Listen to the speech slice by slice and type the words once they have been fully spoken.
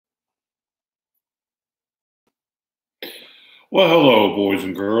Well, hello, boys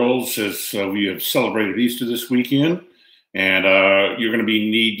and girls. As we have celebrated Easter this weekend, and you're going to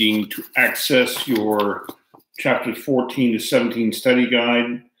be needing to access your chapters 14 to 17 study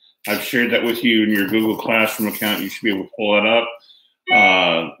guide. I've shared that with you in your Google Classroom account. You should be able to pull that up.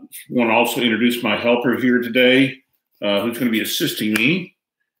 Want to also introduce my helper here today, who's going to be assisting me.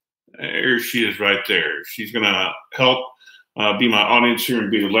 There she is right there. She's going to help be my audience here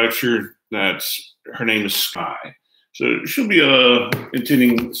and be the lecturer. Her name is Sky. So she'll be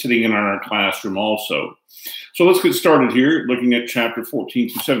sitting in our classroom also. So let's get started here, looking at chapter 14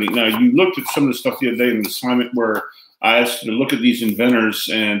 through 17. Now, you looked at some of the stuff the other day in the assignment where I asked you to look at these inventors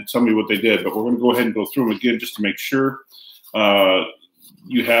and tell me what they did, but we're going to go ahead and go through them again just to make sure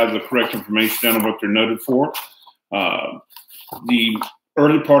you have the correct information down on what they're noted for. The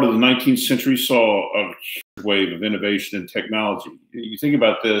early part of the 19th century saw a huge wave of innovation and technology. You think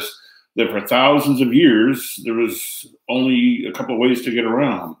about this, that for thousands of years, there was only a couple of ways to get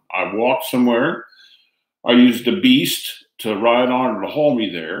around. I walked somewhere, I used a beast to ride on or to haul me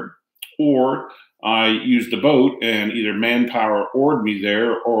there, or I used a boat and either manpower oared me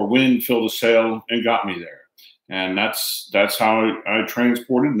there or wind filled a sail and got me there. And that's how I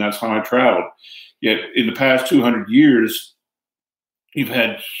transported and that's how I traveled. Yet in the past 200 years, you've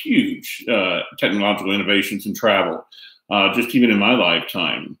had huge technological innovations in travel, just even in my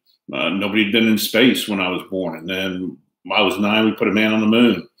lifetime. Nobody had been in space when I was born. And then when I was 9, we put a man on the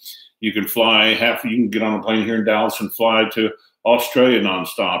moon. You can fly you can get on a plane here in Dallas and fly to Australia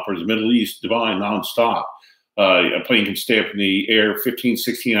nonstop or the Middle East, Dubai nonstop. A plane can stay up in the air 15,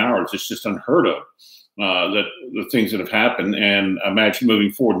 16 hours. It's just unheard of, that the things that have happened. And imagine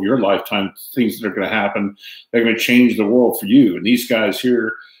moving forward in your lifetime, things that are going to happen, they're going to change the world for you. And these guys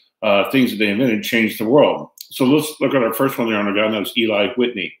here, things that they invented changed the world. So let's look at our first one there on the guy, and that was Eli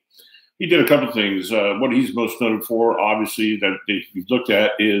Whitney. He did a couple of things. What he's most noted for, obviously, that you've looked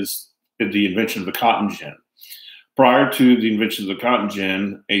at is the invention of the cotton gin. Prior to the invention of the cotton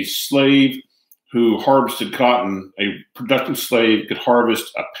gin, a slave who harvested cotton, a productive slave, could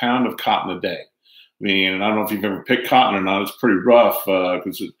harvest a pound of cotton a day. I mean, I don't know if you've ever picked cotton or not. It's pretty rough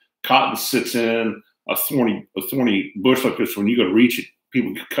because cotton sits in a thorny bush like this. When you go to reach it,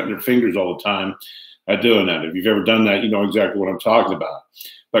 people get cutting their fingers all the time doing that. If you've ever done that, you know exactly what I'm talking about.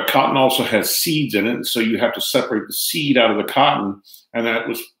 But cotton also has seeds in it, so you have to separate the seed out of the cotton, and that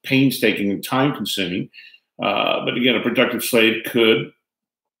was painstaking and time-consuming. But again, a productive slave could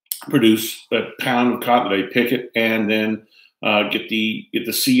produce a pound of cotton. They pick it and then get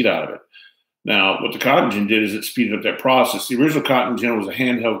the seed out of it. Now, what the cotton gin did is it speeded up that process. The original cotton gin was a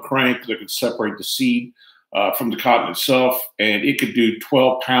handheld crank that could separate the seed from the cotton itself, and it could do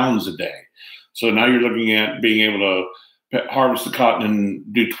 12 pounds a day. So now you're looking at being able to harvest the cotton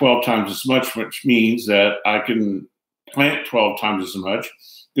and do 12 times as much, which means that I can plant 12 times as much,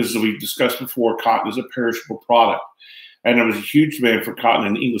 because as we've discussed before, cotton is a perishable product. And there was a huge demand for cotton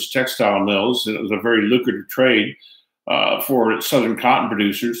in English textile mills, and it was a very lucrative trade for Southern cotton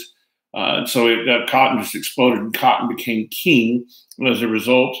producers. And so that cotton just exploded, and cotton became king as a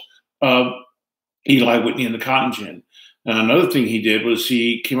result of Eli Whitney and the cotton gin. And another thing he did was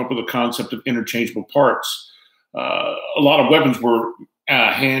he came up with a concept of interchangeable parts. A lot of weapons were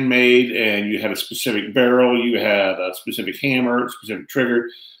handmade, and you had a specific barrel, you had a specific hammer, a specific trigger,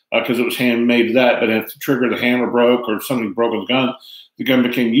 because it was handmade to that. But if the trigger, the hammer broke, or something broke on the gun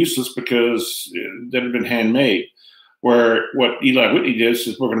became useless because that had been handmade. Where what Eli Whitney did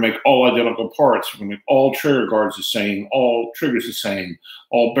is we're going to make all identical parts. We're going to make all trigger guards the same, all triggers the same,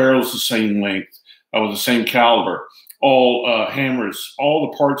 all barrels the same length, with the same caliber, all hammers,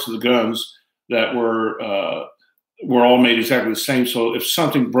 all the parts of the guns that were all made exactly the same. So if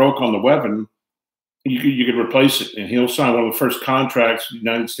something broke on the weapon, you could replace it. And he'll sign one of the first contracts with the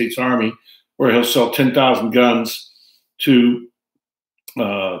United States Army where he'll sell 10,000 guns to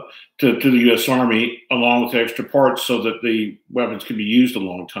the U.S. Army along with the extra parts so that the weapons can be used a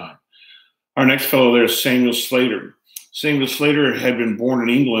long time. Our next fellow there is Samuel Slater. Samuel Slater had been born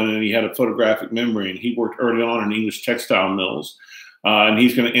in England, and he had a photographic memory, and he worked early on in English textile mills. And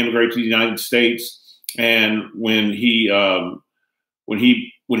he's going to immigrate to the United States. And as he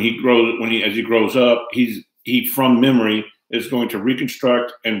grows up, he from memory is going to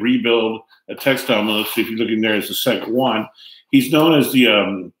reconstruct and rebuild a textile mill. So if you look in there as the second one, he's known as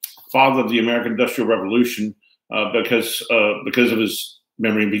the father of the American Industrial Revolution because of his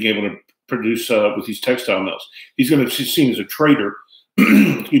memory and being able to produce with these textile mills. He's going to be seen as a traitor,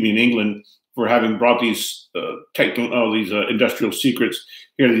 excuse me, in England for having brought these industrial secrets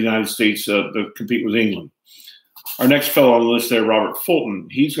here to the United States to compete with England. Our next fellow on the list there, Robert Fulton,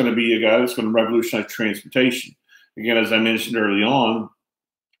 he's going to be a guy that's going to revolutionize transportation. Again, as I mentioned early on,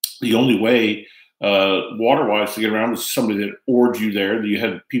 the only way water-wise to get around was somebody that oared you there. You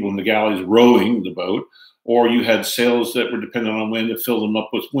had people in the galleys rowing the boat, or you had sails that were dependent on wind to fill them up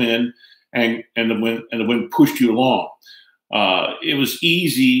with wind, and the wind pushed you along. It was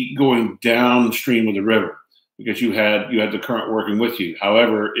easy going downstream of the river because you had the current working with you.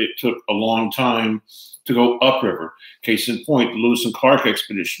 However, it took a long time to go upriver. Case in point, the Lewis and Clark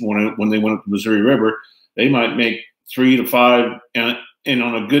expedition, when they went up the Missouri River, they might make 3 to 5, and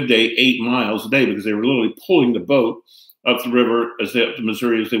on a good day, 8 miles a day, because they were literally pulling the boat up the river up the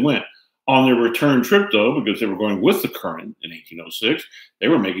Missouri as they went. On their return trip, though, because they were going with the current in 1806, they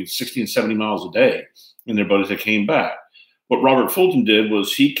were making 60 and 70 miles a day in their boat as they came back. What Robert Fulton did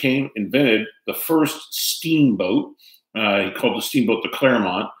was he invented the first steamboat. He called the steamboat the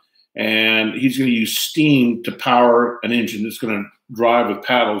Claremont, and he's going to use steam to power an engine that's going to drive with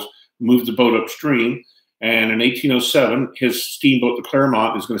paddles, move the boat upstream. And in 1807, his steamboat, the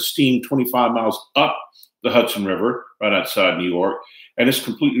Claremont, is going to steam 25 miles up the Hudson River right outside New York. And this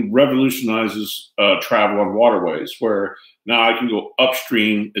completely revolutionizes travel on waterways, where now I can go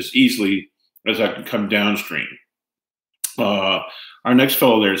upstream as easily as I can come downstream. Our next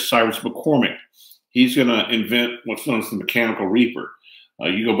fellow there is Cyrus McCormick. He's going to invent what's known as the mechanical reaper.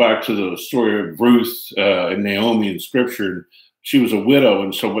 You go back to the story of Ruth and Naomi in Scripture. She was a widow,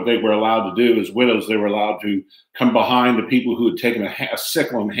 and so what they were allowed to do as widows, they were allowed to come behind the people who had taken a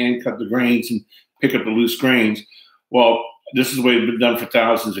sickle and hand cut the grains and pick up the loose grains. Well, this is the way it's been done for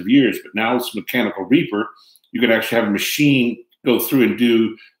thousands of years, but now it's a mechanical reaper. You can actually have a machine go through and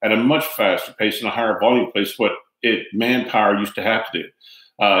do at a much faster pace and a higher volume pace what manpower used to have to do.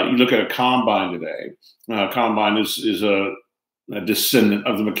 You look at a combine today. Combine is a descendant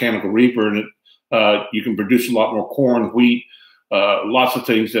of the mechanical reaper, and you can produce a lot more corn, wheat, lots of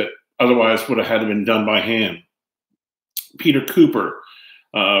things that otherwise would have had to been done by hand. Peter Cooper.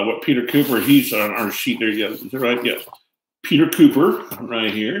 Peter Cooper, he's on our sheet there. Yes, is that right? Yes. Peter Cooper,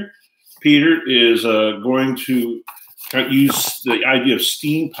 right here. Peter is going to use the idea of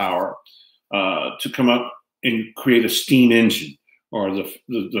steam power to come up and create a steam engine, or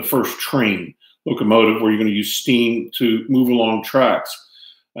the first train locomotive where you're going to use steam to move along tracks.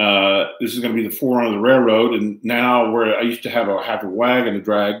 This is going to be the forerunner of the railroad, and now where I used to have a wagon to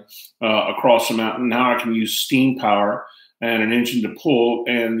drag across the mountain, now I can use steam power and an engine to pull,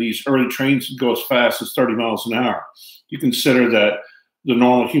 and these early trains can go as fast as 30 miles an hour. You consider that the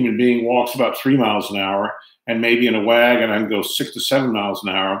normal human being walks about 3 miles an hour, and maybe in a wagon I can go 6 to 7 miles an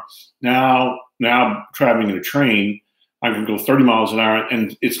hour. Now traveling in a train, I can go 30 miles an hour,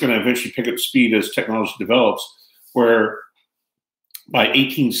 and it's going to eventually pick up speed as technology develops, where by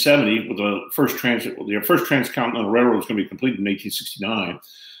 1870, with the first transcontinental railroad was going to be completed in 1869.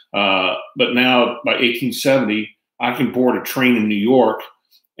 But now by 1870, I can board a train in New York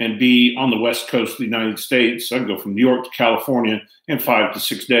and be on the west coast of the United States. I can go from New York to California in 5 to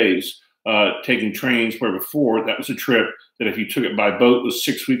 6 days, taking trains, where before that was a trip that if you took it by boat was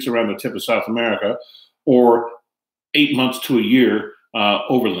 6 weeks around the tip of South America, or 8 months to a year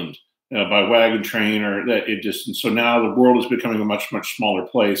overland by wagon train, or that distance. So now the world is becoming a much, much smaller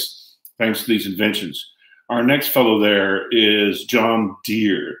place thanks to these inventions. Our next fellow there is John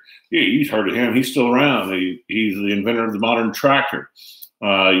Deere. Yeah, you've heard of him. He's still around. He's the inventor of the modern tractor.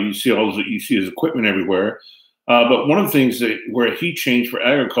 You see his equipment everywhere. But one of the things where he changed for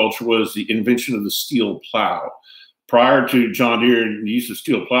agriculture was the invention of the steel plow. Prior to John Deere and the use of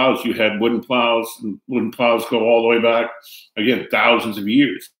steel plows, you had wooden plows, and wooden plows go all the way back, again, thousands of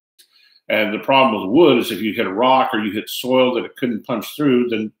years. And the problem with wood is if you hit a rock or you hit soil that it couldn't punch through,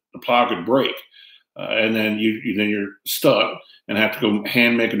 then the plow could break. And then you're stuck and have to go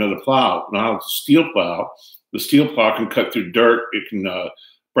hand make another plow. Now with the steel plow can cut through dirt. It can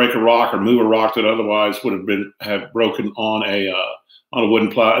break a rock or move a rock that otherwise would have broken on a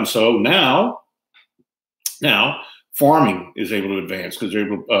wooden plow. And so now farming is able to advance because they're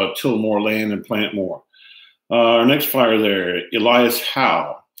able to till more land and plant more. Our next flyer there, Elias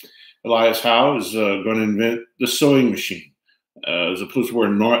Howe. Elias Howe is going to invent the sewing machine. As opposed to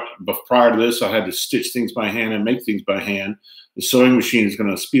where prior to this, I had to stitch things by hand and make things by hand. The sewing machine is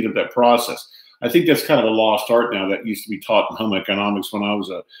going to speed up that process. I think that's kind of a lost art now that used to be taught in home economics when I was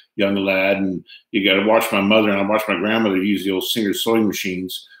a young lad. And you got to watch my mother and I watched my grandmother use the old Singer sewing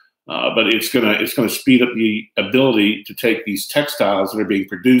machines. But it's gonna speed up the ability to take these textiles that are being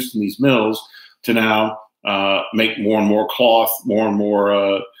produced in these mills to now make more and more cloth, more and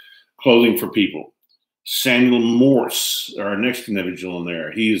more clothing for people. Samuel Morse, our next individual in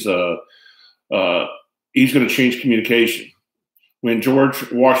there, he's going to change communication. when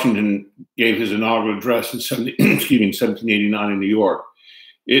George Washington gave his inaugural address in 1789 in New York,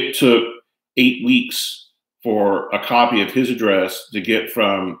 it took 8 weeks for a copy of his address to get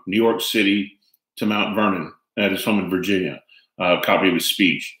from New York City to Mount Vernon at his home in Virginia, a copy of his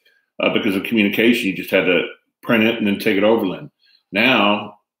speech. Because of communication, you just had to print it and then take it overland.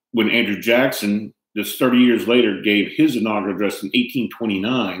 Now, when Andrew Jackson, just 30 years later, gave his inaugural address in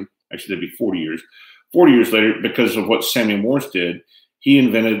 1829, actually that'd be 40 years, 40 years later, because of what Samuel Morse did, he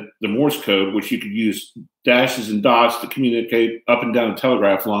invented the Morse code, which you could use dashes and dots to communicate up and down a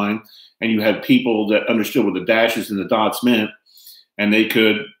telegraph line. And you had people that understood what the dashes and the dots meant, and they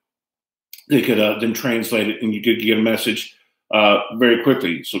could then translate it, and you could get a message very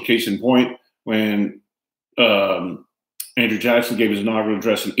quickly. So case in point, when Andrew Jackson gave his inaugural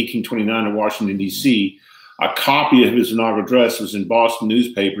address in 1829 in Washington, D.C., a copy of his inaugural address was in Boston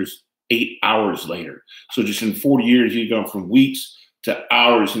newspapers 8 hours later. So just in 40 years, you've gone from weeks to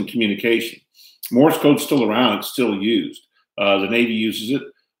hours in communication. Morse code's still around. It's still used. The Navy uses it.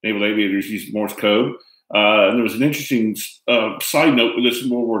 Naval aviators use Morse code. And there was an interesting side note with this in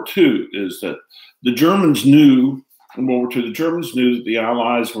World War II, is that the Germans knew, in World War II, the Germans knew that the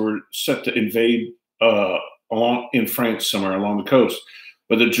Allies were set to invade along in France somewhere along the coast,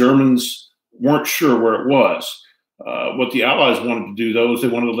 but the Germans weren't sure where it was. What the Allies wanted to do, though, is they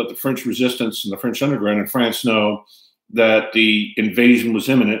wanted to let the French resistance and the French underground in France know that the invasion was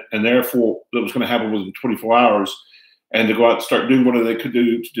imminent, and therefore that was going to happen within 24 hours, and to go out and start doing whatever they could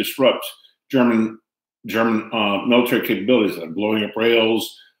do to disrupt German military capabilities, like blowing up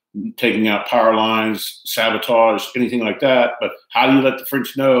rails, taking out power lines, sabotage, anything like that. But how do you let the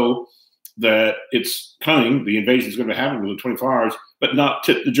French know that it's coming, the invasion is going to happen within 24 hours, but not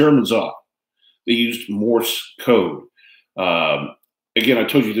tip the Germans off? They used Morse code. Again, I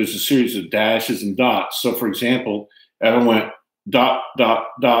told you there's a series of dashes and dots. So, for example, if I went dot, dot,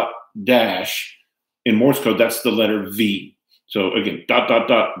 dot, dash in Morse code, that's the letter V. So, again, dot, dot,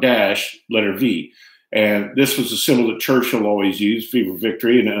 dot, dash, letter V. And this was a symbol that Churchill always used, V for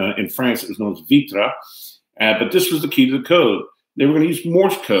victory. And in France, it was known as Vitra. But this was the key to the code. They were going to use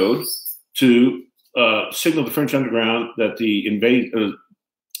Morse code to signal the French underground that the invasion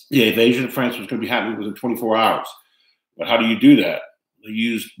of France was going to be happening within 24 hours. But how do you do that? They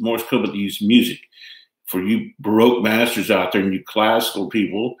used Morse code, but they used music. For you Baroque masters out there and you classical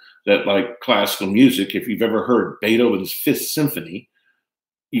people that like classical music, if you've ever heard Beethoven's Fifth Symphony,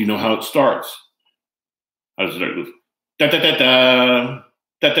 you know how it starts. How does it start? Da da da da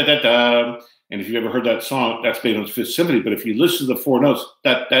da da da da. And if you've ever heard that song, that's Beethoven's Fifth Symphony. But if you listen to the four notes,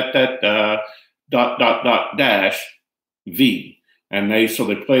 da da da da dot dot dot dash V, and they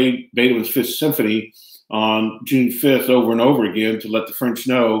played Beethoven's Fifth Symphony on June 5th over and over again to let the French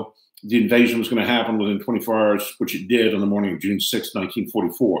know the invasion was going to happen within 24 hours, which it did on the morning of June 6,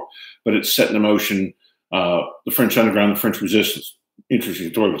 1944. But it set in motion the French underground, the French resistance. Interesting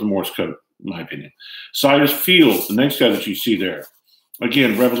story with the Morse code, in my opinion. Cyrus Field, the next guy that you see there,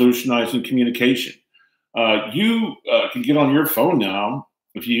 again, revolutionizing communication. You can get on your phone now,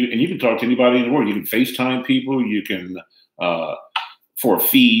 and you can talk to anybody in the world. You can FaceTime people. You can, for a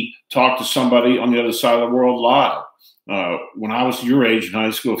fee, talk to somebody on the other side of the world live. When I was your age in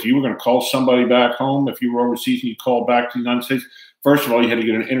high school, if you were going to call somebody back home, if you were overseas and you called back to the United States, first of all, you had to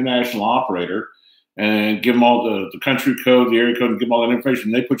get an international operator and give them all the country code, the area code, and give them all that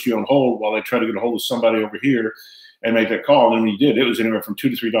information. They put you on hold while they try to get a hold of somebody over here and make that call. And when you did, it was anywhere from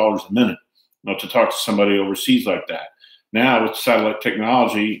 $2 to $3 a minute, to talk to somebody overseas like that. Now with satellite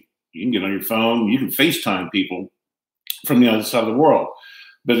technology, you can get on your phone, you can FaceTime people from the other side of the world.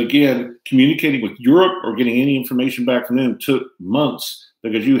 But again, communicating with Europe or getting any information back from them took months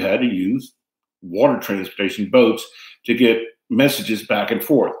because you had to use water transportation boats to get messages back and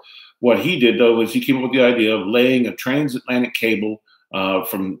forth. What he did, though, was he came up with the idea of laying a transatlantic cable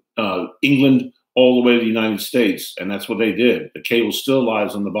from England all the way to the United States. And that's what they did. The cable still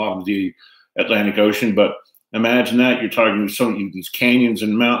lies on the bottom of the Atlantic Ocean. But imagine that. You're talking these canyons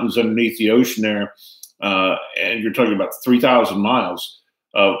and mountains underneath the ocean there. And you're talking about 3,000 miles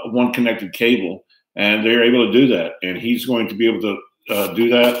of one connected cable. And they're able to do that. And he's going to be able to do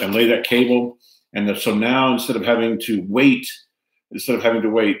that and lay that cable. And so now instead of having to wait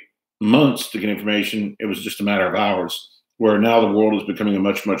months to get information, it was just a matter of hours, where now the world is becoming a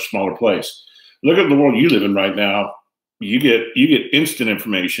much, much smaller place. Look at the world you live in right now. You get instant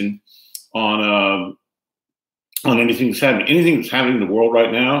information on anything that's happening. Anything that's happening in the world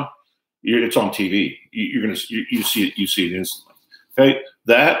right now, it's on TV. You see it instantly. Okay,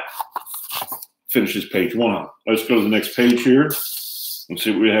 that finishes page 1. Let's go to the next page here. Let's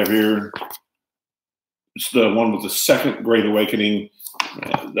see what we have here. It's the one with the Second Great Awakening.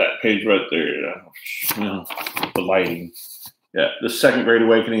 That page right there. The lighting. Yeah, the Second Great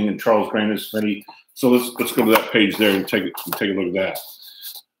Awakening and Charles Grandis Finney. So let's go to that page there and take a look at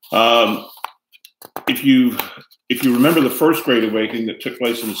that. If you remember the First Great Awakening that took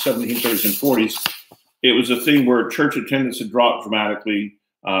place in the 1730s and 40s, it was a thing where church attendance had dropped dramatically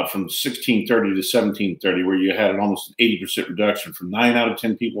from 1630 to 1730, where you had an almost 80% reduction from 9 out of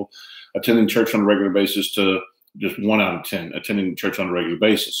 10 people attending church on a regular basis to just 1 out of 10 attending church on a regular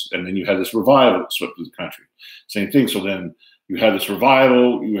basis. And then you had this revival that swept through the country. Same thing. So then you had this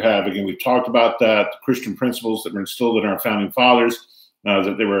revival. You have, again, we've talked about that, the Christian principles that were instilled in our founding fathers,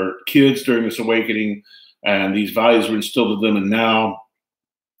 that they were kids during this awakening, and these values were instilled in them. And now,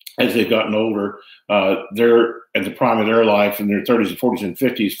 as they've gotten older, they're at the prime of their life in their 30s and 40s and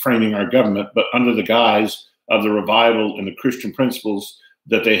 50s, framing our government, but under the guise of the revival and the Christian principles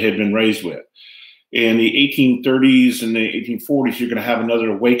that they had been raised with. In the 1830s and the 1840s, you're going to have another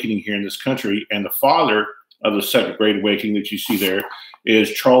awakening here in this country. And the father of the Second Great Awakening that you see there is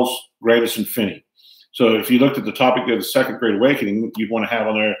Charles Grandison Finney. So if you looked at the topic of the Second Great Awakening, you'd want to have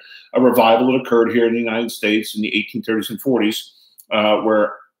on there a revival that occurred here in the United States in the 1830s and 40s,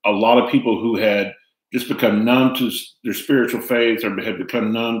 where a lot of people who had just become numb to their spiritual faith or had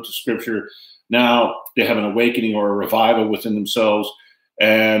become numb to Scripture, now they have an awakening or a revival within themselves,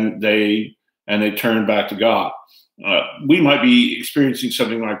 and they turn back to God. We might be experiencing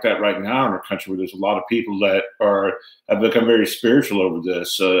something like that right now in our country, where there's a lot of people that have become very spiritual over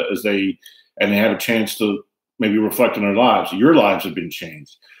this, as they have a chance to maybe reflect on their lives. Your lives have been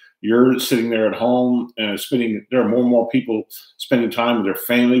changed. You're sitting there at home and there are more and more people spending time with their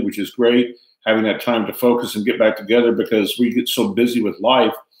family, which is great, having that time to focus and get back together, because we get so busy with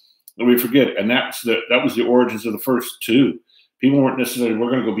life that we forget. And that was the origins of the first two. People weren't necessarily, we're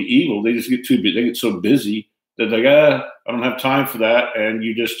going to go be evil. They just get too busy. They get so busy that they I don't have time for that. And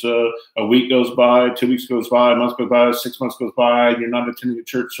you just, a week goes by, 2 weeks goes by, a month goes by, 6 months goes by, and you're not attending a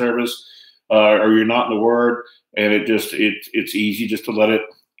church service, or you're not in the Word. And it's easy just to let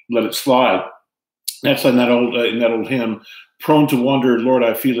it slide. That's in that old hymn, prone to wander, Lord,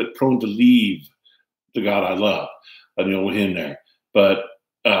 I feel it, prone to leave the God I love, an old hymn there. But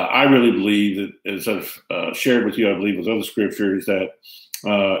I really believe that, as I've shared with you, I believe with other scriptures, that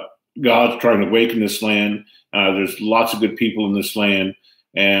God's trying to awaken this land. There's lots of good people in this land.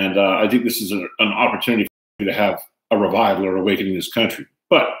 And I think this is an opportunity to have a revival or awakening in this country.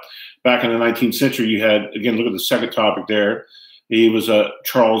 But back in the 19th century, you had, again, look at the second topic there. He was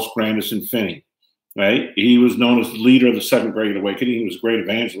Charles Grandison Finney, right? He was known as the leader of the Second Great Awakening. He was a great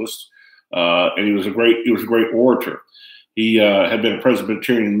evangelist, and he was a great orator. He had been a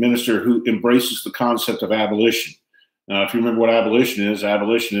Presbyterian minister who embraces the concept of abolition. Now, if you remember what abolition is that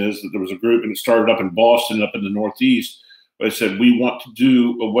there was a group, and it started up in Boston, up in the Northeast, where they said, we want to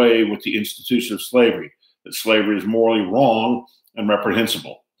do away with the institution of slavery, that slavery is morally wrong and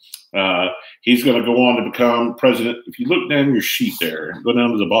reprehensible. He's going to go on to become president. If you look down your sheet there, go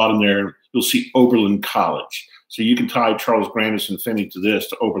down to the bottom there, you'll see Oberlin College. So you can tie Charles Grandison Finney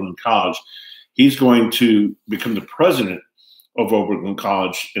to Oberlin College. He's going to become the president of Oberlin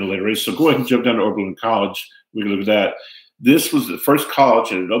College in a later age. So go ahead and jump down to Oberlin College. We can look at that. This was the first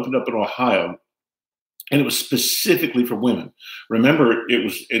college, and it opened up in Ohio, and it was specifically for women. Remember, it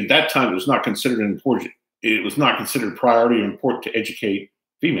was at that time, it was not considered important. It was not considered priority or important to educate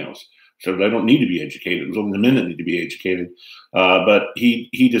females. So they don't need to be educated. It was only the men that need to be educated. But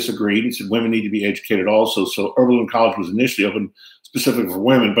he disagreed. He said women need to be educated also. So Oberlin College was initially open specifically for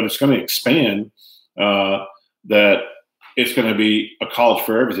women, but it's going to expand, that it's going to be a college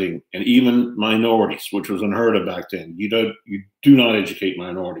for everything, and even minorities, which was unheard of back then. You do not educate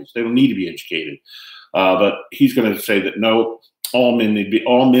minorities. They don't need to be educated. But he's going to say that no, all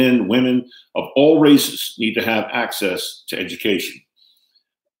men, women of all races need to have access to education.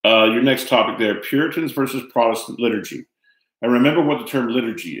 Your next topic there, Puritans versus Protestant liturgy. And remember what the term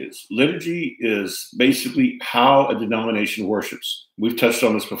liturgy is. Liturgy is basically how a denomination worships. We've touched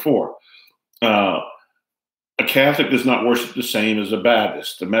on this before. A Catholic does not worship the same as a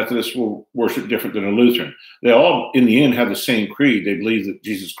Baptist. A Methodist will worship different than a Lutheran. They all, in the end, have the same creed. They believe that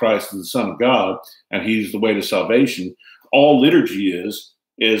Jesus Christ is the Son of God, and he's the way to salvation. All liturgy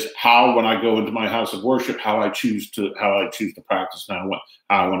is how, when I go into my house of worship, how I choose to practice and how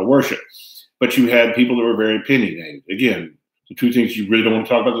I want to worship. But you had people that were very opinionated. Again, the two things you really don't want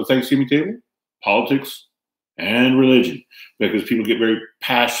to talk about at the Thanksgiving table: politics and religion, because people get very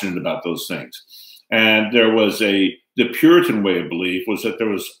passionate about those things. And there was the Puritan way of belief was that there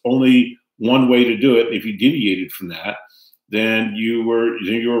was only one way to do it. If you deviated from that, then you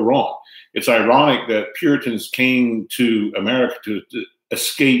were wrong. It's ironic that Puritans came to America to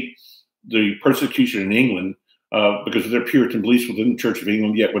escape the persecution in England because of their Puritan beliefs within the Church of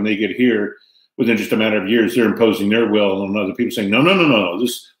England. Yet when they get here, within just a matter of years, they're imposing their will on other people, saying, no, no, no, no,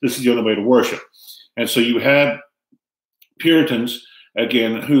 this is the only way to worship. And so you had Puritans,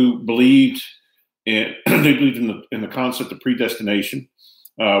 again, who believed in, they believed in the concept of predestination,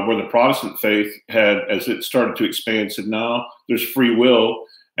 where the Protestant faith had, as it started to expand, said, no, there's free will,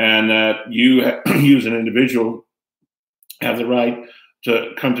 and that you as an individual have the right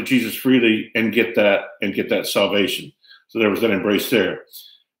to come to Jesus freely and get that salvation. So there was that embrace there.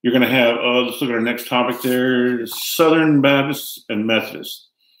 You're going to have, let's look at our next topic there, Southern Baptists and Methodists.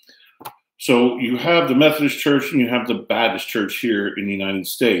 So you have the Methodist Church and you have the Baptist Church here in the United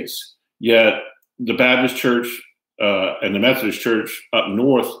States. Yet the Baptist Church and the Methodist Church up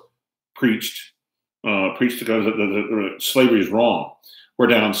north preached that slavery is wrong. Where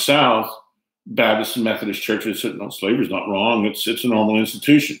down south, Baptist and Methodist churches said, no, slavery is not wrong. It's a normal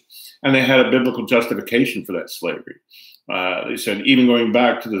institution. And they had a biblical justification for that slavery. They said, even going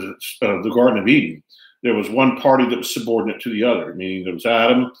back to the Garden of Eden, there was one party that was subordinate to the other, meaning there was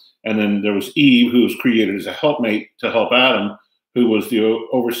Adam, and then there was Eve, who was created as a helpmate to help Adam, who was the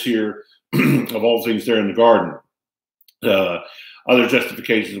overseer of all things there in the garden. Other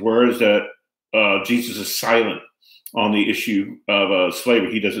justifications were is that Jesus is silent on the issue of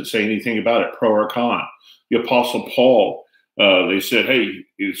slavery. He doesn't say anything about it, pro or con. The Apostle Paul, they said, hey,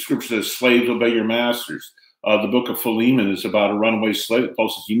 the scripture says, slaves, obey your masters. The book of Philemon is about a runaway slave. Paul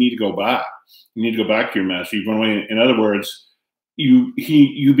says, you need to go back. You need to go back to your master. You've run away. In other words, you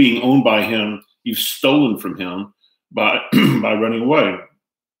being owned by him, you've stolen from him by running away.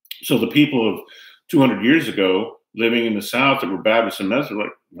 So the people of 200 years ago living in the South that were Baptists and Methodists were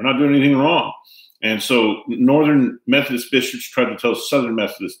like, we're not doing anything wrong. And so Northern Methodist bishops tried to tell Southern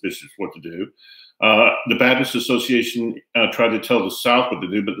Methodist bishops what to do. The Baptist Association tried to tell the South what to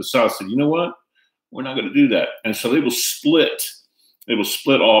do, but the South said, you know what? We're not going to do that. And so they will split. They will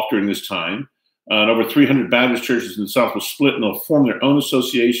split off during this time. And over 300 Baptist churches in the South will split, and they'll form their own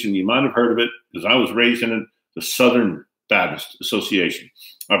association. You might have heard of it because I was raised in it, the Southern Baptist Association.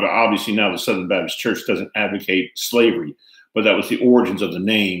 Obviously, now the Southern Baptist Church doesn't advocate slavery, but that was the origins of the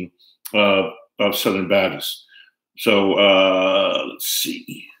name of Southern Baptist. So let's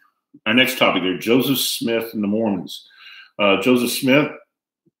see. Our next topic there, Joseph Smith and the Mormons. Joseph Smith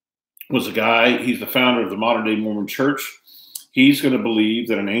was a guy, he's the founder of the modern day Mormon church. He's going to believe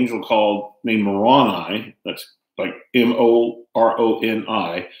that an angel named Moroni, that's like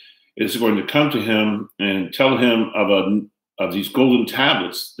Moroni, is going to come to him and tell him of these golden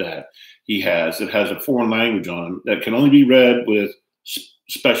tablets that he has, that has a foreign language on them that can only be read with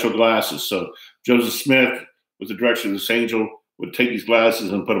special glasses. So Joseph Smith, with the direction of this angel, would take these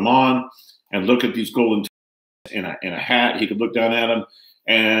glasses and put them on and look at these golden tablets in a hat. He could look down at them.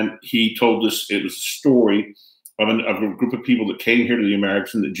 And he told us it was a story of a group of people that came here to the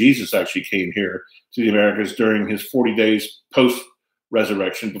Americas, and that Jesus actually came here to the Americas during his 40 days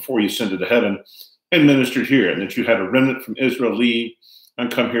post-resurrection before he ascended to heaven and ministered here. And that you had a remnant from Israel leave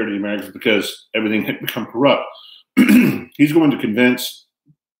and come here to the Americas because everything had become corrupt. He's going to convince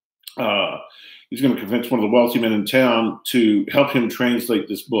one of the wealthy men in town to help him translate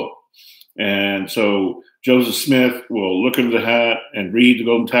this book. And so Joseph Smith will look into the hat and read the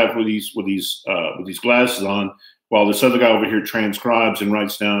golden tablet with these glasses on, while this other guy over here transcribes and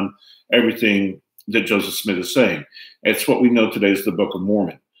writes down everything that Joseph Smith is saying. It's what we know today as the Book of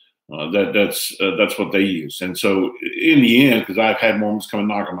Mormon. That's what they use. And so in the end, because I've had Mormons come and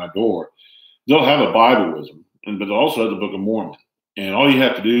knock on my door, they'll have a Bible with them, but they'll also have the Book of Mormon. And all you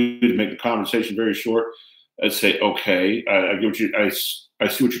have to do to make the conversation very short is say, okay, I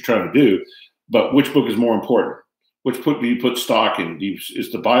see what you're trying to do, but which book is more important? Which book do you put stock in?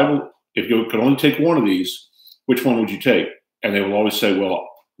 Is the Bible, if you could only take one of these, which one would you take? And they will always say, well,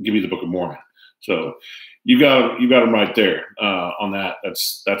 give me the Book of Mormon. So you got them right there on that.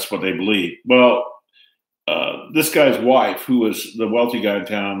 That's what they believe. Well, this guy's wife, who was the wealthy guy in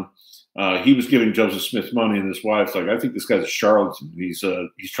town, he was giving Joseph Smith money, and his wife's like, I think this guy's a charlatan. He's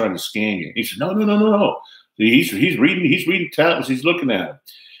trying to scam you. He said, no. He's reading tablets. He's looking at them.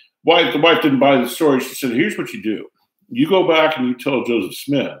 The wife didn't buy the story. She said, here's what you do. You go back and you tell Joseph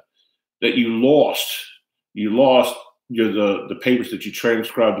Smith that you lost the papers that you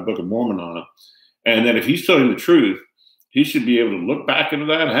transcribed the Book of Mormon on. And that if he's telling the truth, he should be able to look back into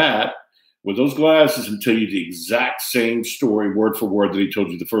that hat with those glasses and tell you the exact same story, word for word, that he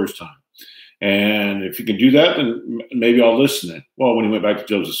told you the first time. And if you can do that, then maybe I'll listen then. Well, when he went back to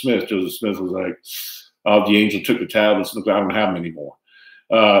Joseph Smith was like, The angel took the tablets. Look, I don't have them anymore.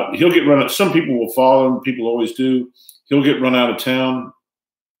 He'll get run out. Some people will follow him. People always do. He'll get run out of town.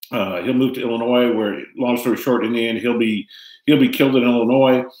 He'll move to Illinois, where, long story short, in the end, he'll be killed in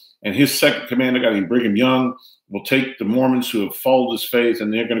Illinois. And his second commander, a guy named Brigham Young, will take the Mormons who have followed his faith,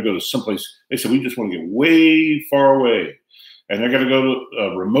 and they're going to go to someplace. They said, we just want to get way far away. And they're going to go to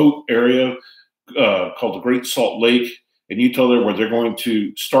a remote area called the Great Salt Lake in Utah, there, where they're going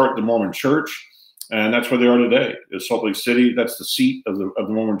to start the Mormon Church. And that's where they are today. It's Salt Lake City. That's the seat of the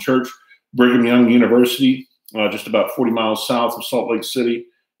Mormon Church. Brigham Young University, just about 40 miles south of Salt Lake City,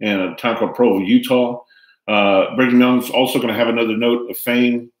 in a town called Provo, Utah. Brigham Young's also going to have another note of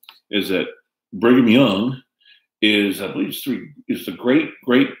fame, is that Brigham Young is, I believe, is the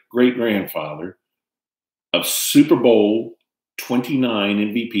great-great-great-grandfather of Super Bowl 29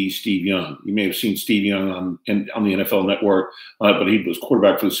 MVP Steve Young. You may have seen Steve Young on the NFL Network, but he was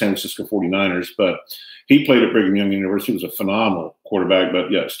quarterback for the San Francisco 49ers. But he played at Brigham Young University. He was a phenomenal quarterback.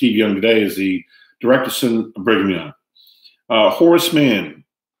 But yeah, Steve Young today is the direct son of Brigham Young. Horace Mann,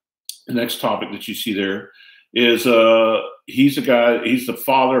 the next topic that you see there, is he's the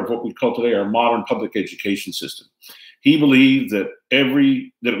father of what we call today our modern public education system. He believed that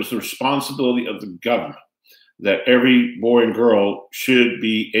it was the responsibility of the government that every boy and girl should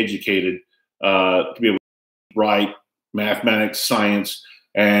be educated to be able to write, mathematics, science,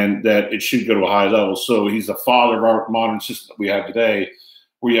 and that it should go to a high level. So he's the father of our modern system that we have today,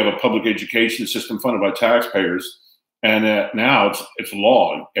 where you have a public education system funded by taxpayers. And now it's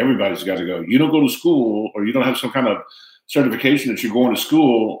law. Everybody's got to go. You don't go to school, or you don't have some kind of certification that you're going to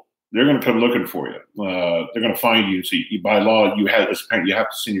school, they're going to come looking for you. They're going to find you. So by law, as a parent, you have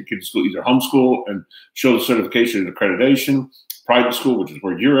to send your kid to school, either homeschool and show the certification and accreditation, private school, which is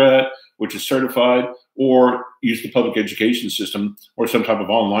where you're at, which is certified, or use the public education system or some type of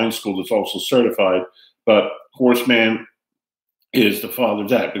online school that's also certified. But Horace Mann is the father of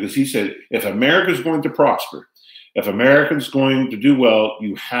that, because he said, if America is going to prosper, if Americans going to do well,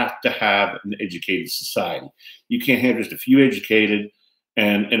 you have to have an educated society. You can't have just a few educated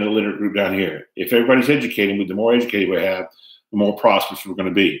and an illiterate group down here. If everybody's educated, the more educated we have, the more prosperous we're going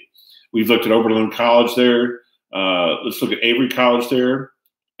to be. We've looked at Oberlin College there. Let's look at Avery College there.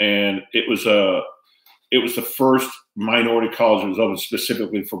 And it was the first minority college that was open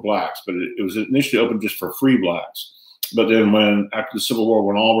specifically for blacks, but it was initially open just for free blacks. But then after the Civil War,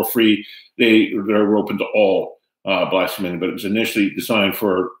 when all were free, they were open to all blacks and men, but it was initially designed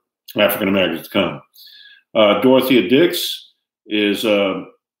for African Americans to come. Dorothea Dix is,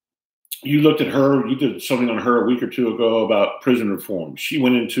 you looked at her, you did something on her a week or two ago about prison reform. She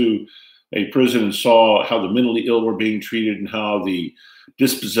went into a prison and saw how the mentally ill were being treated and how the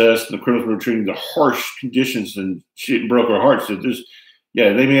dispossessed and the criminals were treated, the harsh conditions, and she broke her heart. So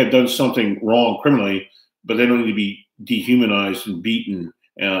they may have done something wrong criminally, but they don't need to be dehumanized and beaten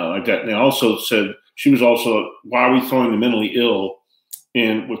like that. And they also said, she was also, why are we throwing the mentally ill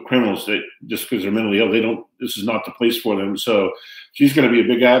in with criminals that just because they're mentally ill, this is not the place for them. So she's going to be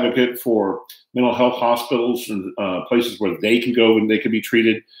a big advocate for mental health hospitals and places where they can go and they can be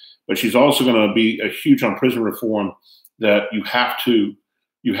treated. But she's also going to be a huge on prison reform, that you have to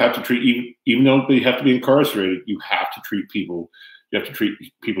treat, even though they have to be incarcerated, you have to treat people. You have to treat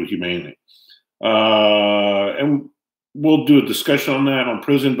people humanely. And we'll do a discussion on that on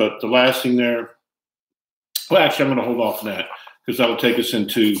prison. But the last thing there, well, actually, I'm going to hold off on that, because that'll take us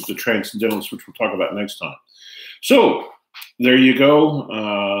into the transcendentalists, which we'll talk about next time. So there you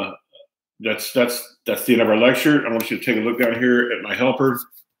go. That's the end of our lecture. I want you to take a look down here at my helper.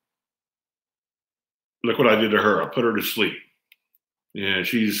 Look what I did to her. I put her to sleep. Yeah,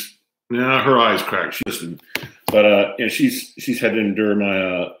 her eyes cracked. She's listening, but she's had to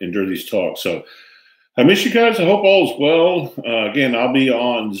endure these talks. So I miss you guys. I hope all is well. Again, I'll be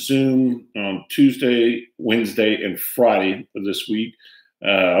on Zoom on Tuesday, Wednesday, and Friday of this week.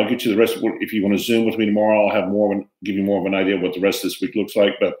 I'll get you the rest of it. If you want to Zoom with me tomorrow, I'll have give you more of an idea of what the rest of this week looks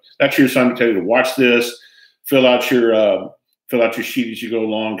like. But that's your assignment today, to watch this, fill out your sheet as you go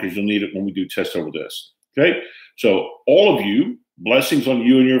along, because you'll need it when we do tests over this. Okay? So all of you, blessings on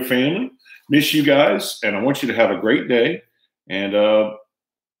you and your family. Miss you guys, and I want you to have a great day. And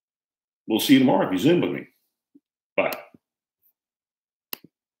we'll see you tomorrow if you Zoom with me.